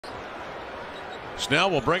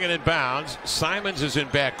Snell will bring it in bounds. Simons is in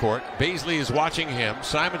backcourt. Baisley is watching him.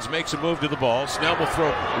 Simons makes a move to the ball. Snell will throw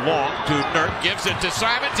long to Nurk. Gives it to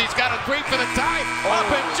Simons. He's got a three for the tie. Up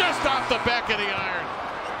and just off the back of the iron.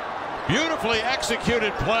 Beautifully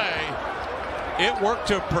executed play. It worked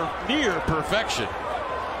to near perfection.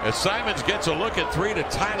 As Simons gets a look at three to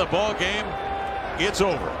tie the ball game, it's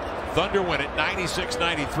over. Thunder win it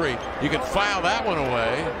 96-93. You can file that one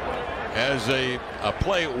away as a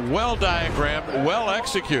play well diagrammed, well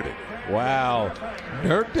executed. Wow.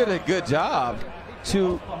 Nurk did a good job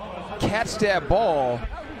to catch that ball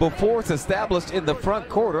before it's established in the front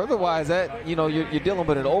court. Otherwise, that you're dealing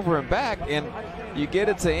with it over and back, and you get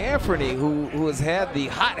it to Anthony, who has had the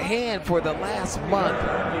hot hand for the last month.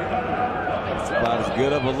 It's about as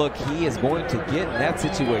good of a look he is going to get in that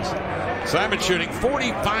situation. Simon shooting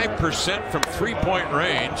 45% from three-point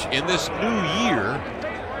range in this new year.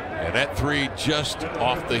 And that three just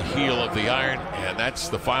off the heel of the iron, and that's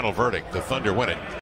the final verdict. The Thunder win it.